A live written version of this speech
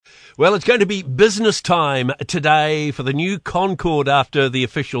Well, it's going to be business time today for the new Concord after the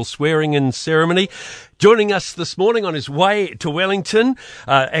official swearing-in ceremony. Joining us this morning on his way to Wellington,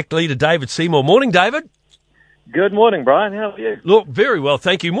 ACT leader David Seymour. Morning, David. Good morning, Brian. How are you? Look, very well,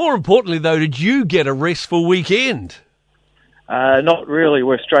 thank you. More importantly, though, did you get a restful weekend? Not really.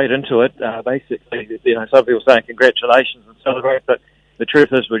 We're straight into it. Basically, some people saying congratulations and celebrate, but the truth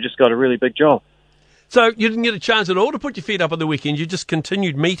is we've just got a really big job. So you didn't get a chance at all to put your feet up on the weekend. You just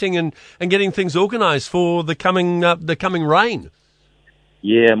continued meeting and getting things organised for the coming rain.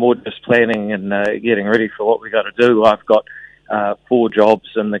 Yeah, more just planning and getting ready for what we got to do. I've got 4 jobs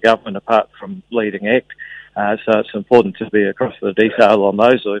in the government apart from leading ACT, so it's important to be across the detail on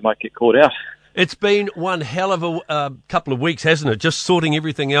those or we might get caught out. It's been one hell of a couple of weeks, hasn't it? Just sorting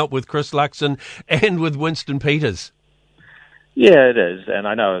everything out with Chris Luxon and with Winston Peters. Yeah, it is, and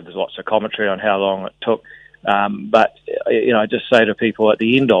I know there's lots of commentary on how long it took, but I just say to people at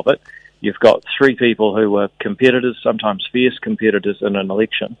the end of it, you've got 3 people who were competitors, sometimes fierce competitors in an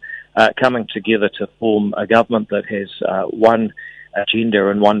election, coming together to form a government that has one agenda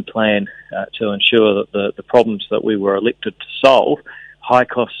and one plan to ensure that the problems that we were elected to solve, high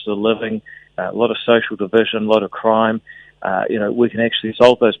costs of living, a lot of social division, a lot of crime, we can actually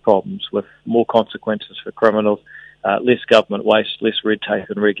solve those problems with more consequences for criminals, less government waste, less red tape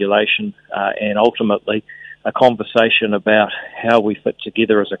and regulation, and ultimately a conversation about how we fit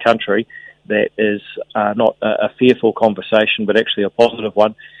together as a country that is not a fearful conversation, but actually a positive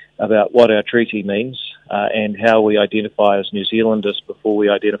one about what our treaty means and how we identify as New Zealanders before we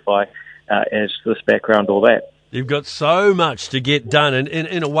identify as this background or that. You've got so much to get done and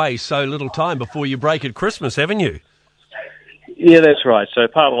in a way so little time before you break at Christmas, haven't you? Yeah, that's right. So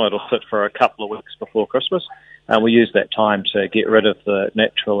Parliament will sit for a couple of weeks before Christmas, and we use that time to get rid of the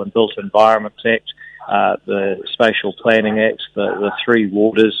Natural and Built Environments Act, the Spatial Planning Act, the 3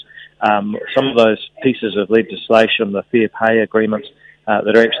 waters, some of those pieces of legislation, the fair pay agreements,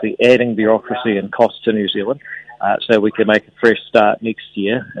 that are actually adding bureaucracy and cost to New Zealand, so we can make a fresh start next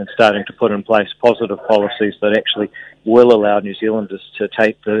year and starting to put in place positive policies that actually will allow New Zealanders to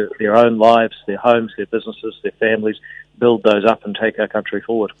take their own lives, their homes, their businesses, their families, build those up and take our country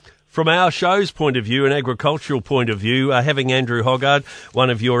forward. From our show's point of view, an agricultural point of view, having Andrew Hoggard, one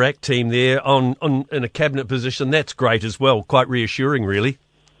of your ACT team there, in a cabinet position, that's great as well. Quite reassuring, really.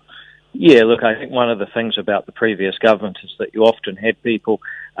 Yeah, look, I think one of the things about the previous government is that you often had people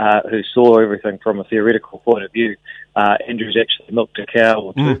who saw everything from a theoretical point of view. Andrew's actually milked a cow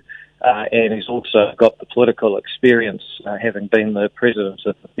or two, and he's also got the political experience, having been the president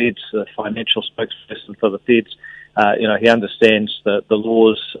of the Feds, the financial spokesperson for the Feds. He understands the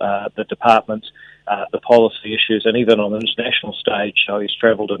laws, the departments, the policy issues, and even on the international stage, he's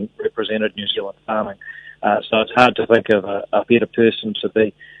travelled and represented New Zealand farming. So it's hard to think of a better person to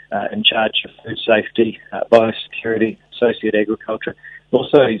be in charge of food safety, biosecurity, associate agriculture,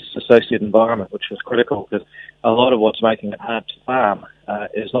 also his associate environment, which was critical because a lot of what's making it hard to farm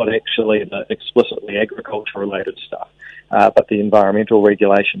is not actually the explicitly agriculture-related stuff, but the environmental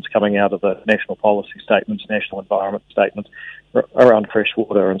regulations coming out of the national policy statements, national environment statements around fresh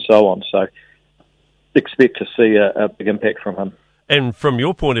water and so on. So expect to see a big impact from him. And from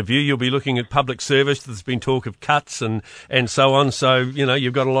your point of view, you'll be looking at public service. There's been talk of cuts and so on. So,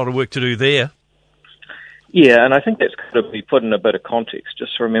 you've got a lot of work to do there. Yeah, and I think that's got to be put in a bit of context.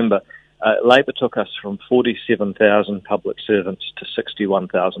 Just remember, Labor took us from 47,000 public servants to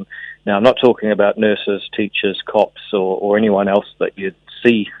 61,000. Now, I'm not talking about nurses, teachers, cops, or anyone else that you'd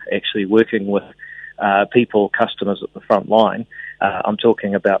see actually working with people, customers at the front line. I'm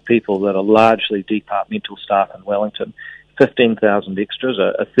talking about people that are largely departmental staff in Wellington. 15,000 extras,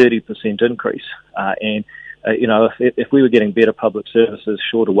 a 30% increase. If we were getting better public services,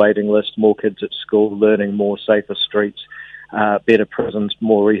 shorter waiting lists, more kids at school, learning more, safer streets, better prisons,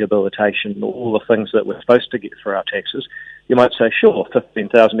 more rehabilitation, all the things that we're supposed to get for our taxes, you might say, sure,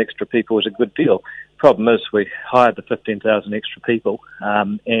 15,000 extra people is a good deal. Problem is we hired the 15,000 extra people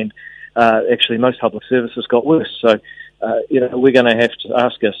and actually most public services got worse. So, we're going to have to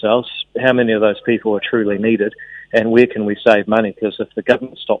ask ourselves how many of those people are truly needed and where can we save money? Because if the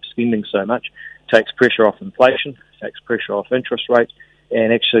government stops spending so much, it takes pressure off inflation, takes pressure off interest rates,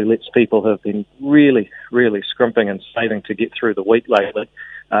 and actually lets people who have been really, really scrimping and saving to get through the week lately,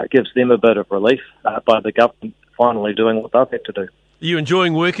 gives them a bit of relief by the government finally doing what they've had to do. Are you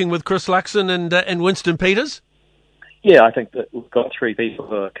enjoying working with Chris Luxon and Winston Peters? Yeah, I think that we've got 3 people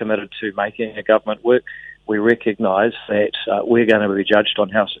who are committed to making a government work. We recognise that we're going to be judged on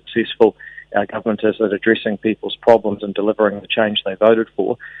how successful our government is at addressing people's problems and delivering the change they voted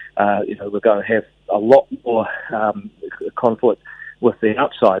for. We're going to have a lot more conflict with the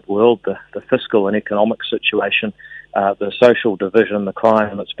outside world, the fiscal and economic situation, the social division, the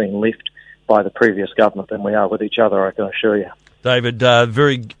crime that's been left by the previous government than we are with each other, I can assure you. David,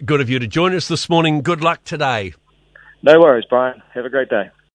 very good of you to join us this morning. Good luck today. No worries, Brian. Have a great day.